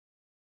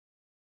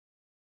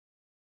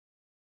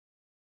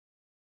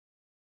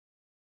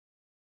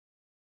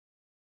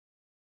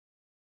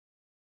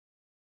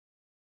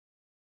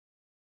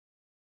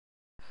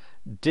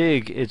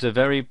Digg is a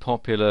very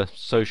popular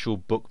social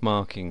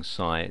bookmarking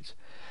site,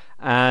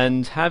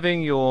 and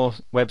having your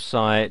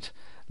website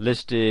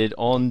listed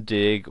on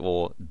Digg,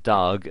 or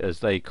Doug as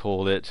they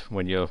call it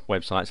when your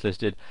website's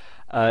listed,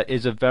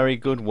 is a very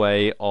good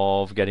way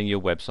of getting your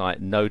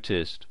website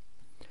noticed.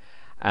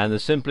 And the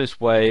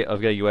simplest way of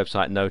getting your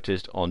website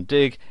noticed on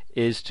Digg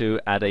is to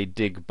add a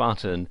Digg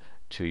button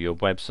to your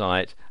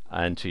website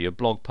and to your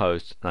blog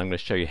posts, and I'm going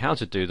to show you how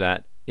to do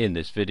that in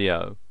this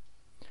video.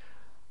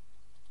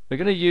 We're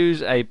going to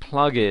use a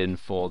plugin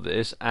for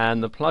this,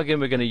 and the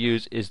plugin we're going to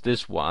use is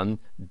this one,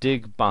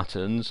 Digg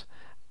Buttons,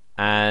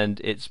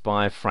 and it's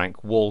by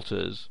Frank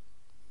Walters.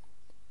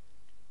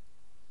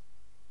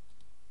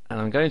 And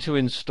I'm going to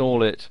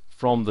install it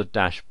from the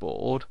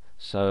dashboard,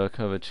 so I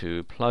come over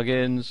to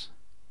Plugins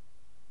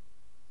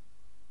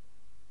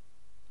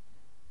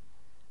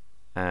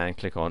and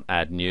click on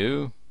Add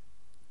New,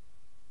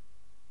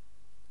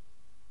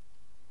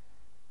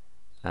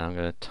 and I'm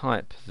going to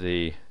type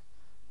the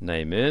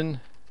name in,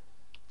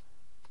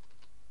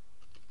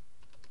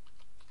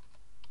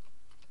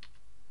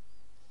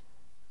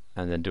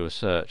 and then do a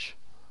search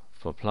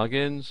for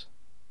plugins.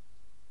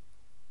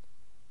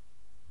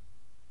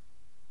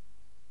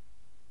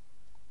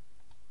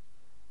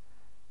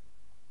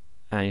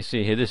 And you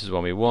see here, this is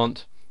what we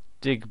want,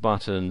 Digg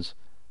Buttons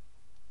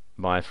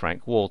by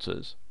Frank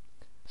Walters.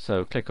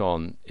 So click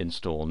on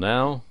Install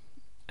Now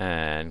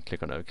and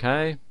click on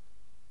OK.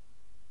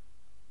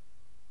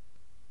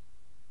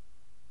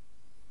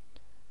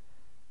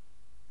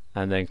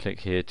 And then click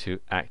here to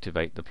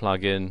activate the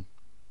plugin.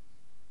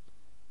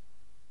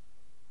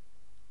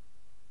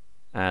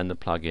 And the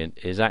plugin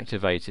is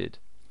activated.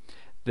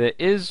 There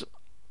is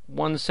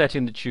one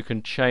setting that you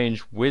can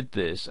change with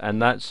this,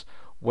 and that's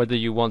whether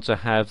you want to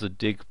have the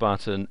Digg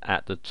button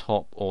at the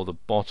top or the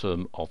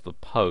bottom of the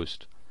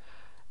post.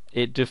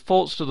 It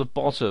defaults to the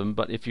bottom,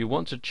 but if you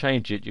want to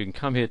change it, you can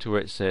come here to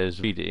where it says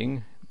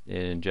Reading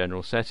in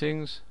General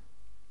Settings,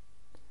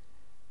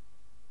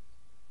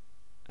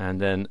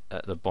 and then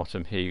at the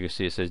bottom here you can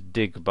see it says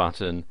Digg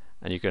Button,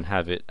 and you can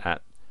have it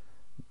at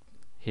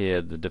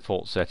here, the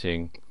default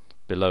setting,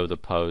 below the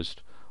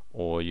post,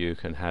 or you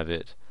can have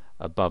it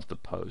above the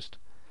post.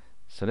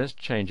 So let's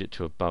change it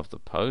to above the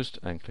post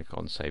and click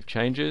on Save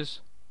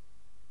Changes.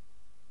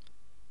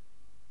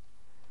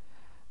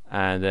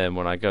 And then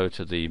when I go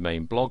to the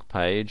main blog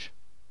page,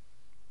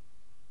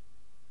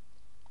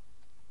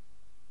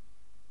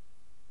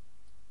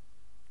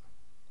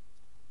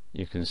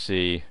 you can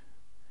see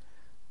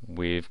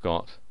we've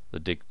got the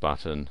Digg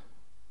button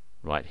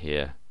right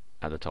here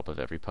at the top of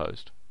every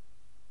post.